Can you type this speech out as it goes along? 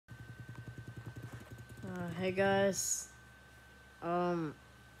Hey guys, um,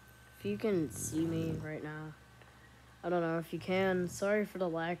 if you can see me right now, I don't know if you can. Sorry for the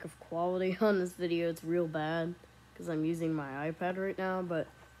lack of quality on this video. It's real bad because I'm using my iPad right now, but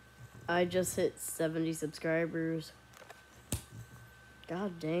I just hit 70 subscribers.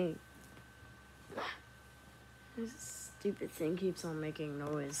 God dang. This stupid thing keeps on making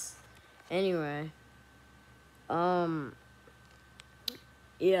noise. Anyway, um,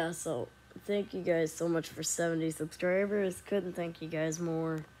 yeah, so thank you guys so much for 70 subscribers. Couldn't thank you guys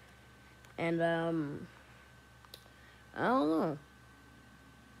more. And, I don't know.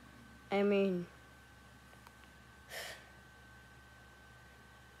 I mean,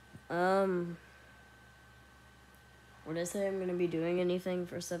 would I say I'm gonna be doing anything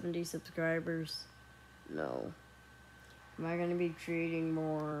for 70 subscribers? No. Am I gonna be creating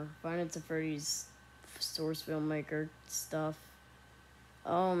more Five Nights at Freddy's source filmmaker stuff?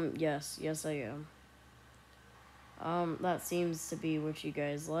 Yes I am. That seems to be what you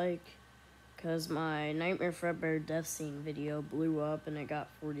guys like. Cause my Nightmare Fredbear death scene video blew up and it got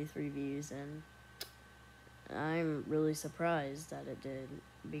 43 views, and I'm really surprised that it did,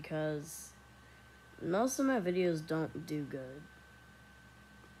 because most of my videos don't do good.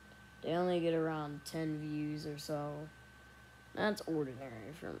 They only get around 10 views or so. That's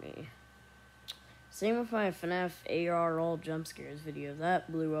ordinary for me. Same with my FNAF AR all jump scares video.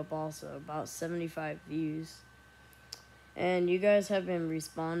 That blew up also, about 75 views. And you guys have been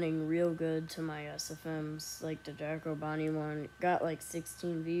responding real good to my SFMs, like the Jacko Bonnie one. Got like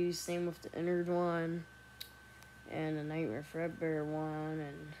 16 views, same with the Innard one. And the Nightmare Fredbear one,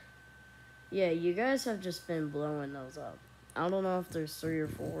 and yeah, you guys have just been blowing those up. I don't know if there's 3 or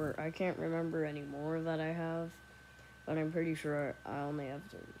 4. I can't remember any more that I have, but I'm pretty sure I only have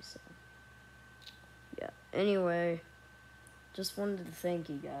 3, so yeah. Anyway, just wanted to thank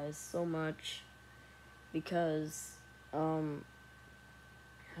you guys so much, because I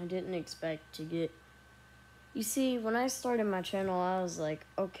didn't expect to get... You see, when I started my channel, I was like,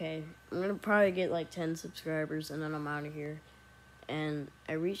 okay, I'm gonna probably get like 10 subscribers and then I'm out of here. And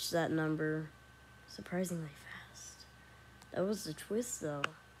I reached that number surprisingly fast. That was the twist, though.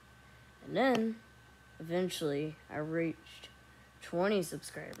 And then, eventually, I reached 20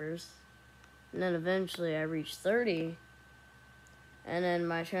 subscribers. And then eventually I reached 30. And then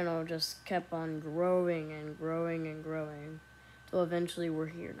my channel just kept on growing and growing and growing. Till eventually we're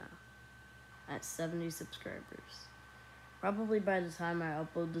here now, at 70 subscribers. Probably by the time I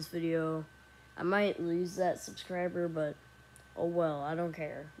upload this video, I might lose that subscriber, but oh well, I don't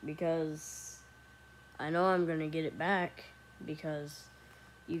care, because I know I'm gonna get it back, because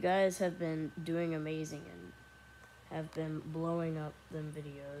you guys have been doing amazing and have been blowing up them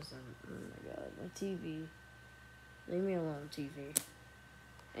videos. And oh my god, my TV. Leave me alone, TV.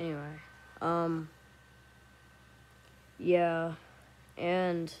 Anyway, yeah,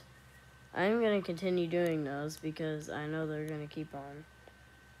 and I'm gonna continue doing those because I know they're gonna keep on.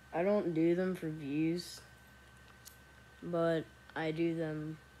 I don't do them for views, but I do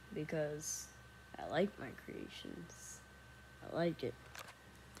them because I like my creations. I like it.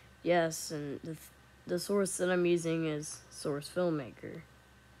 Yes, and the source that I'm using is Source Filmmaker.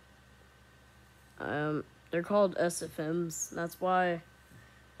 They're called SFMs. That's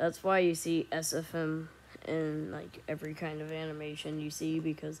why you see SFM in like every kind of animation you see,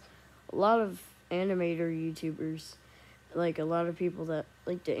 because a lot of animator YouTubers, like a lot of people that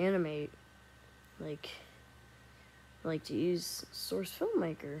like to animate, like to use Source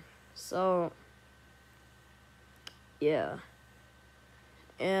Filmmaker. So yeah.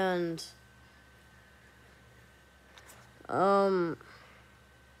 And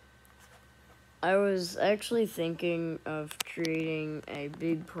I was actually thinking of creating a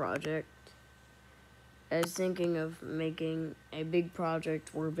big project. I was thinking of making a big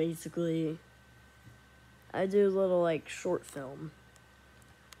project where basically I do a little like short film.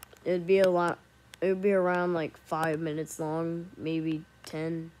 It would be around like 5 minutes long, maybe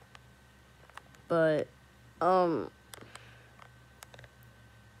 10. But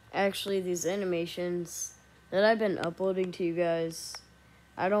actually, these animations that I've been uploading to you guys,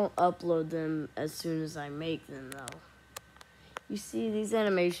 I don't upload them as soon as I make them, though. You see, these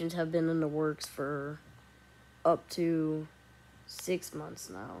animations have been in the works for up to 6 months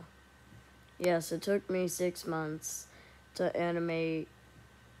now. Yes, it took me 6 months to animate.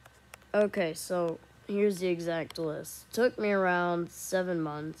 Okay, so here's the exact list. It took me around 7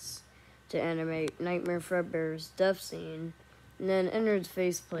 months to animate Nightmare Fredbear's death scene. And then Innard's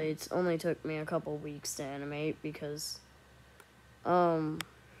faceplates only took me a couple weeks to animate because,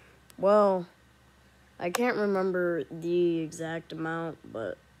 well, I can't remember the exact amount,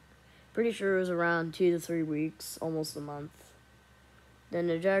 but Pretty sure it was around 2 to 3 weeks, almost a month. Then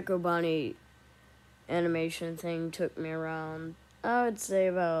the Jacko Bonnie animation thing took me around, I would say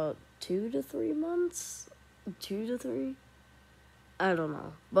about 2 to 3 months? 2 to 3? I don't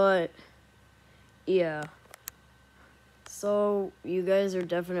know. But, yeah. So, you guys are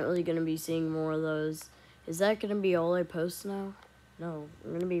definitely going to be seeing more of those. Is that going to be all I post now? No,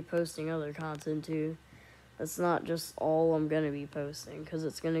 I'm going to be posting other content too. That's not just all I'm going to be posting, because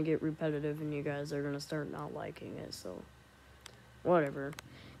it's going to get repetitive and you guys are going to start not liking it, so whatever.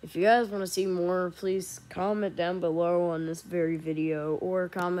 If you guys want to see more, please comment down below on this very video, or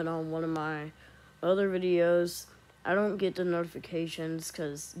comment on one of my other videos. I don't get the notifications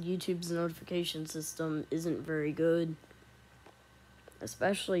because YouTube's notification system isn't very good,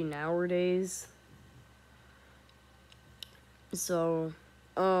 especially nowadays. So,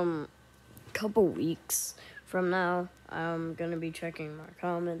 couple weeks from now, I'm gonna be checking my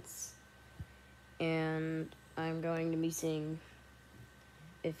comments, and I'm going to be seeing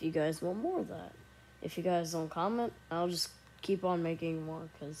if you guys want more of that. If you guys don't comment, I'll just keep on making more,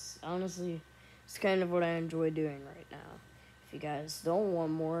 because honestly, it's kind of what I enjoy doing right now. If you guys don't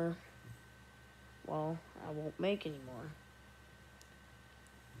want more, well, I won't make any more.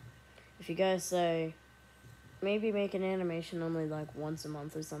 If you guys say, maybe make an animation only like once a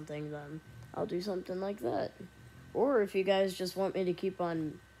month or something, then I'll do something like that. Or if you guys just want me to keep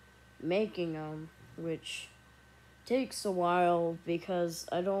on making them, which takes a while because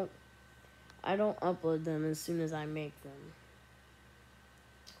I don't upload them as soon as I make them,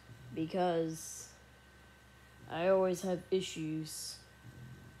 because I always have issues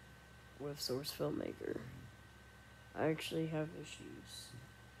with Source Filmmaker. I actually have issues.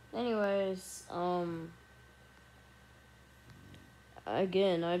 Anyways,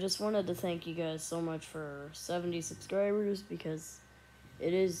 again, I just wanted to thank you guys so much for 70 subscribers, because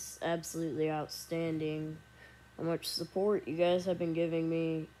it is absolutely outstanding how much support you guys have been giving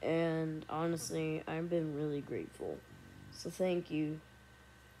me, and honestly, I've been really grateful. So thank you.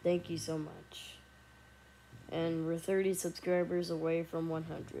 Thank you so much. And we're 30 subscribers away from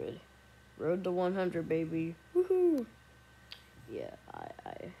 100. Road to 100, baby. Woohoo! Yeah,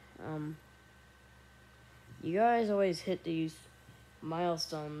 you guys always hit these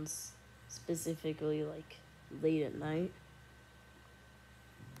milestones, specifically like late at night.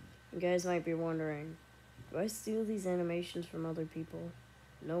 You guys might be wondering, do I steal these animations from other people?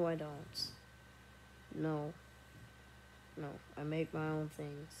 No, I don't. No, I make my own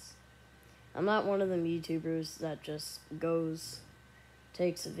things. I'm not one of them YouTubers that just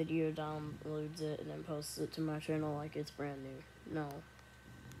takes a video, downloads it, and then posts it to my channel like it's brand new. No.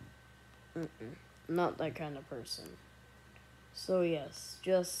 I'm not that kind of person. So yes,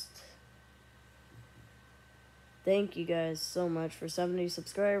 just thank you guys so much for 70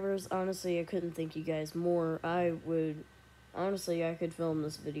 subscribers. Honestly, I couldn't thank you guys more. Honestly, I could film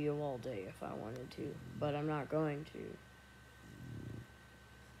this video all day if I wanted to, but I'm not going to.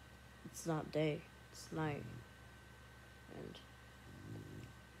 It's not day, it's night. And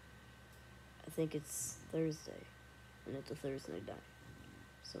I think it's Thursday, and it's a Thursday night.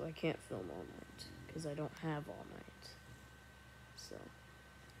 So I can't film all night, because I don't have all night. So,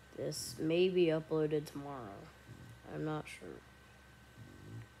 this may be uploaded tomorrow. I'm not sure.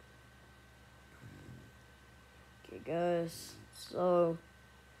 Okay, guys, so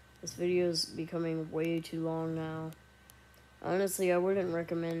this video is becoming way too long now. Honestly, I wouldn't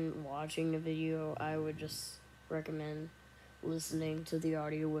recommend watching the video. I would just recommend listening to the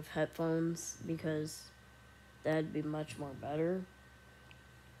audio with headphones, because that'd be much more better.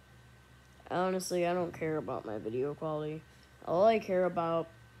 Honestly, I don't care about my video quality. All I care about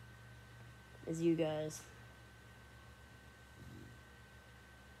is you guys.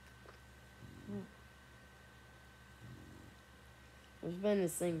 There's been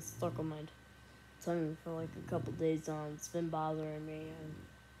this thing stuck on my tongue for like a couple days now. It's been bothering me,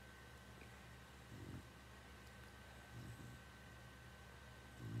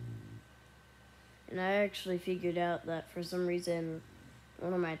 and I actually figured out that for some reason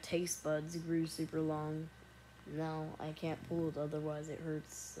one of my taste buds grew super long. Now I can't pull it, otherwise it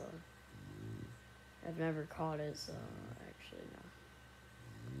hurts, so I've never caught it, so actually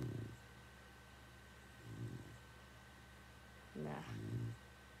no.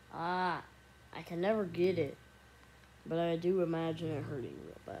 Nah. I can never get it, but I do imagine it hurting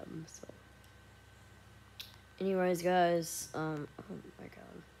real bad, so. Anyways, guys, oh my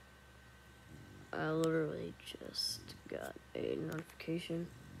god. I literally just got a notification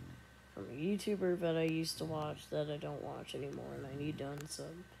from a YouTuber that I used to watch that I don't watch anymore, and I need to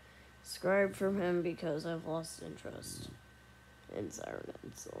unsubscribe from him because I've lost interest. and Siren.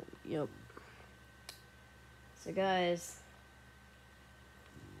 So, yep. So, guys,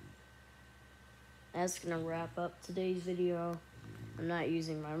 that's gonna wrap up today's video. I'm not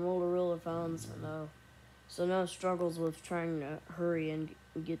using my Motorola phone, so no struggles with trying to hurry and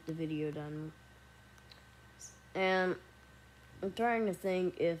get the video done. And I'm trying to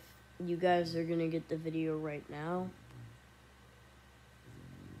think if you guys are gonna get the video right now.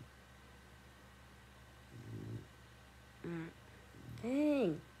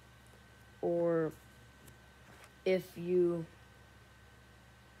 Dang. Or if you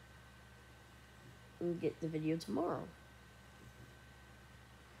get the video tomorrow.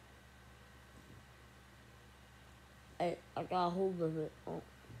 I got a hold of it. Oh.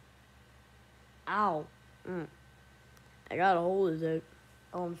 Ow. I got a hold of it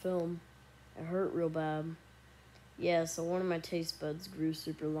on film. It hurt real bad. Yeah, so one of my taste buds grew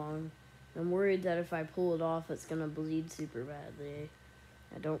super long. I'm worried that if I pull it off, it's gonna bleed super badly.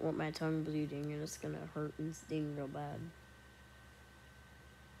 I don't want my tongue bleeding and it's gonna hurt and sting real bad.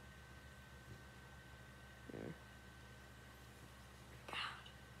 Yeah. God.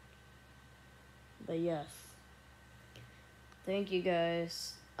 But yes. Thank you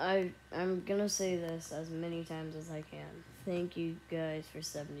guys. I'm gonna say this as many times as I can. Thank you guys for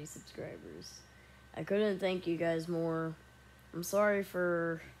 70 subscribers. I couldn't thank you guys more. I'm sorry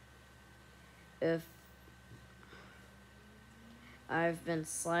for if I've been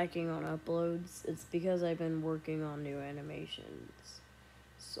slacking on uploads. It's because I've been working on new animations.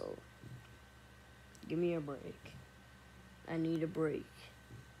 So, give me a break. I need a break.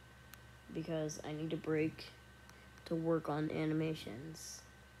 Because I need a break to work on animations.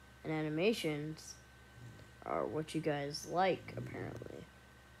 And animations are what you guys like, apparently.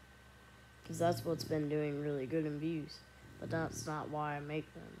 Because that's what's been doing really good in views. But that's not why I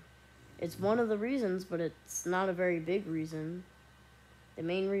make them. It's one of the reasons, but it's not a very big reason. The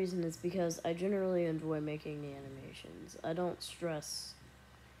main reason is because I generally enjoy making the animations. I don't stress.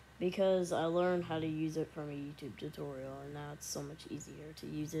 Because I learned how to use it from a YouTube tutorial, and now it's so much easier to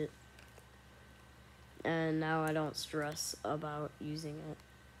use it. And now I don't stress about using it.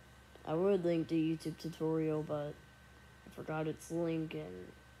 I would link the YouTube tutorial, but I forgot its link,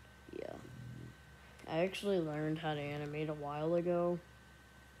 and yeah. I actually learned how to animate a while ago.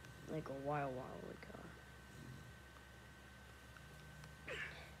 Like a while ago.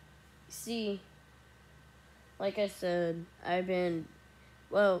 See, like I said,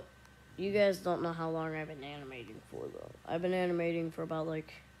 well, you guys don't know how long I've been animating for, though. I've been animating for about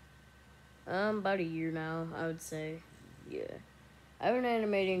a year now, I would say. Yeah. I've been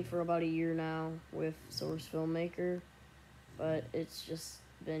animating for about a year now with Source Filmmaker, but it's just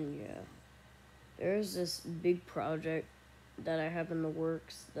been, yeah. There's this big project that I have in the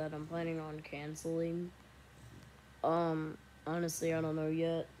works that I'm planning on canceling. Honestly, I don't know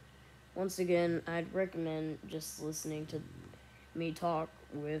yet. Once again, I'd recommend just listening to me talk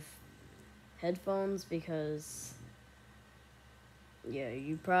with headphones because, yeah,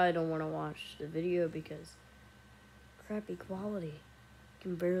 you probably don't want to watch the video because crappy quality. I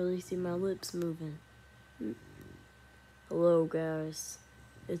can barely see my lips moving. Hello, guys.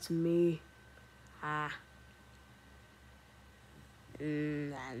 It's me. Ah.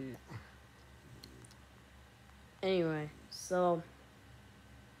 Anyway, so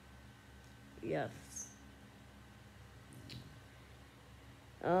yes.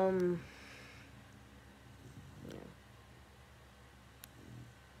 Yeah.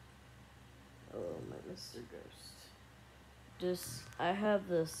 Oh, my Mr. Ghost. I have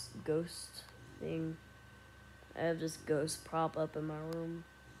this ghost thing. I have this ghost prop up in my room.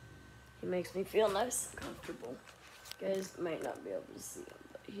 He makes me feel nice and comfortable. You guys might not be able to see him,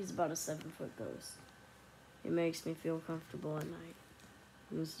 but he's about a 7-foot ghost. He makes me feel comfortable at night.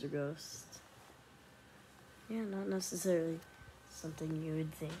 Mr. Ghost. Yeah, not necessarily something you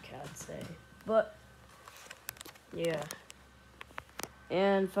would think I'd say. But, yeah.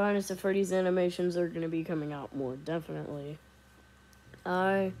 And Five Nights at Freddy's animations are going to be coming out more, definitely.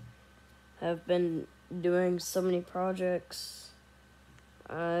 I have been doing so many projects.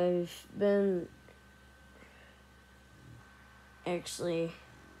 I've been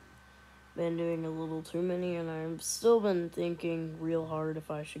doing a little too many, and I've still been thinking real hard if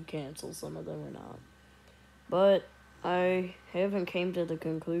I should cancel some of them or not. But I haven't came to the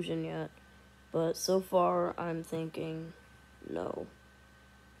conclusion yet. But so far, I'm thinking, no.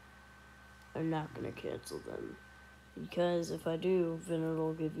 I'm not going to cancel them. Because if I do, then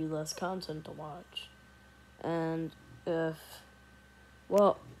it'll give you less content to watch. And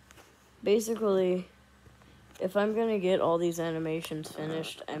basically, if I'm going to get all these animations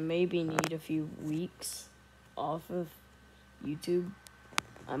finished, I maybe need a few weeks off of YouTube.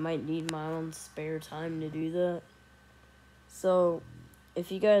 I might need my own spare time to do that. So,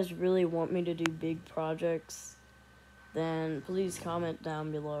 if you guys really want me to do big projects, then please comment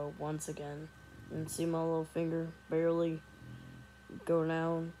down below once again. And see my little finger barely go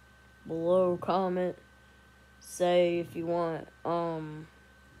down below. Comment. Say if you want,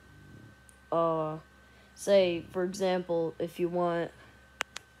 say, for example, if you want,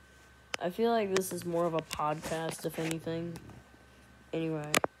 I feel like this is more of a podcast, if anything.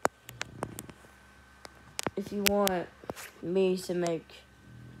 Anyway, if you want me to make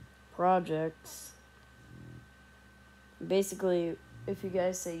projects, basically, if you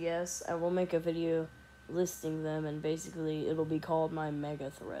guys say yes, I will make a video listing them, and basically, it'll be called my mega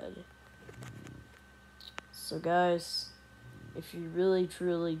thread. So guys, if you really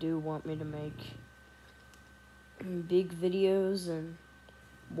truly do want me to make big videos and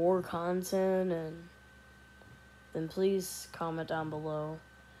more content, and then please comment down below.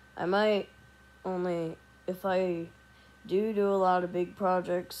 I might only, if I do a lot of big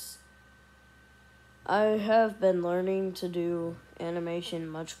projects, I have been learning to do animation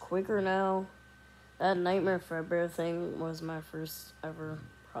much quicker now. That Nightmare Fredbear thing was my first ever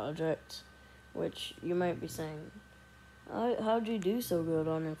project, which you might be saying, how'd you do so good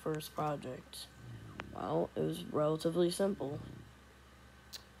on your first project? Well, it was relatively simple.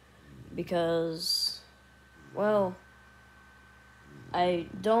 Because, well, I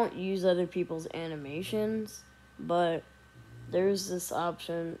don't use other people's animations, but there's this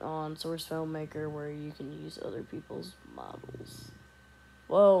option on Source Filmmaker where you can use other people's models.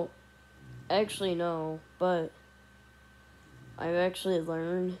 Well, actually no, but I've actually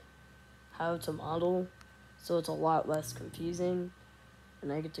learned how to model, so it's a lot less confusing,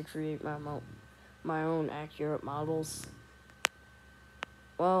 and I get to create my own accurate models.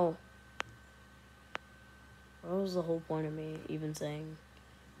 Well, what was the whole point of me even saying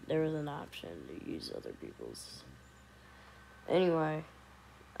there was an option to use other people's? Anyway,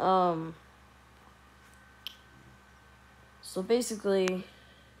 so basically,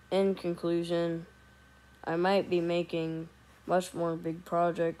 in conclusion, I might be making much more big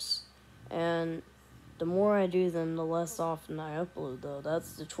projects, and the more I do them, the less often I upload, though.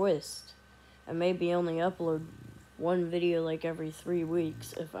 That's the twist. I maybe only upload one video like every 3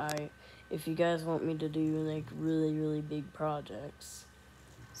 weeks if you guys want me to do like really, really big projects.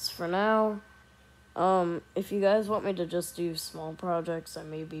 So for now, if you guys want me to just do small projects, I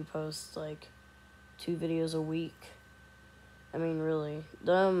maybe post like 2 videos a week. I mean, really.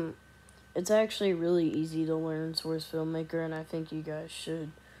 It's actually really easy to learn Source Filmmaker, and I think you guys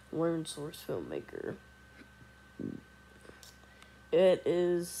should learn Source Filmmaker. It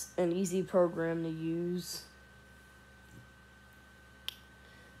is an easy program to use.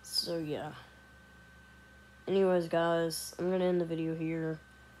 So yeah. Anyways, guys, I'm gonna end the video here.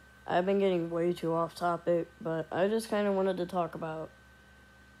 I've been getting way too off topic, but I just kind of wanted to talk about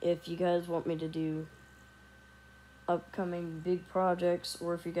if you guys want me to do upcoming big projects,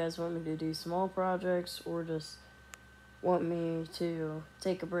 or if you guys want me to do small projects, or just want me to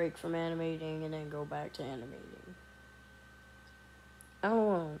take a break from animating and then go back to animating. I don't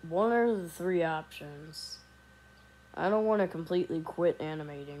know, one of the 3 options. I don't want to completely quit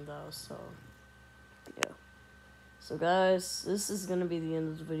animating though, so yeah. So guys, this is going to be the end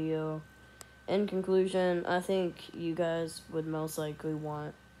of the video. In conclusion, I think you guys would most likely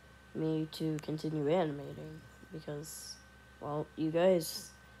want me to continue animating because, well, you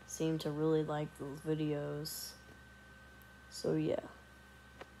guys seem to really like those videos. So yeah.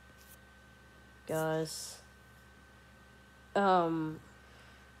 Guys,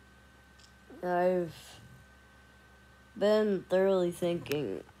 I've been thoroughly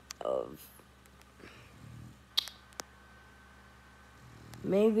thinking of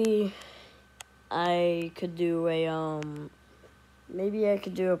maybe I could do a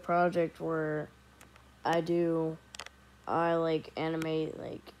project where I like animate,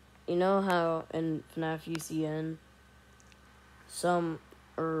 like, you know how in FNAF UCN some,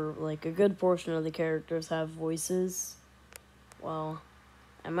 or like a good portion of the characters have voices? Well,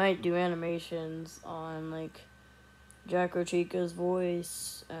 I might do animations on like Jacko Chica's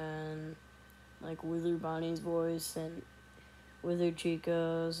voice, and like Wither Bonnie's voice, and Wither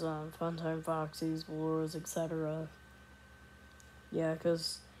Chica's, Funtime Foxy's, Blur's, etc. Yeah,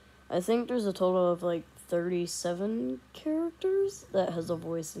 because I think there's a total of like 37 characters that has a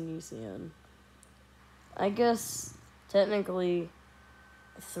voice in UCN. I guess technically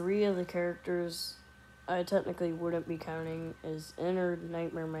 3 of the characters I technically wouldn't be counting is Ennard,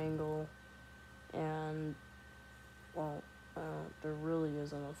 Nightmare Mangle, and, well, there really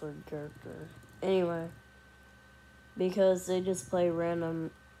isn't a 3rd character. Anyway, because they just play random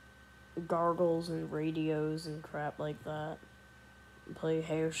gargles and radios and crap like that. Play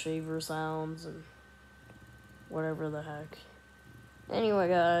hair shaver sounds and whatever the heck. Anyway,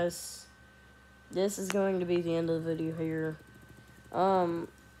 guys, this is going to be the end of the video here.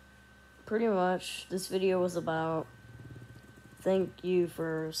 Pretty much, this video was about thank you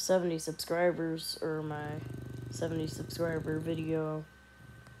for 70 subscribers, or my 70 subscriber video.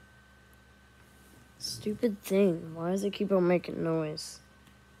 Stupid thing, why does it keep on making noise?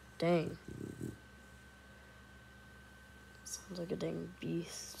 Dang. Sounds like a dang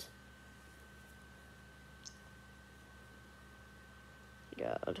beast.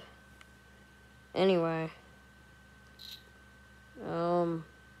 God. Anyway. I don't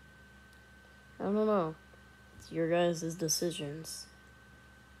know. It's your guys' decisions.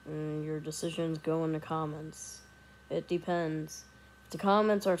 And your decisions go in the comments. It depends. If the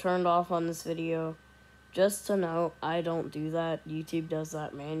comments are turned off on this video, just to note, I don't do that. YouTube does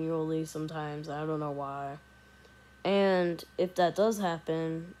that manually sometimes. I don't know why. And if that does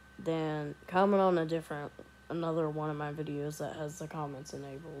happen, then comment on another one of my videos that has the comments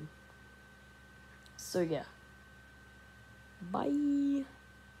enabled. So yeah. Bye.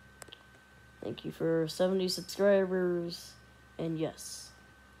 Thank you for 70 subscribers. And yes.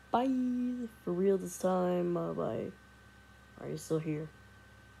 Bye. For real this time. Bye. Are you still here?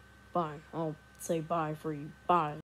 Bye. I'll say bye for you. Bye.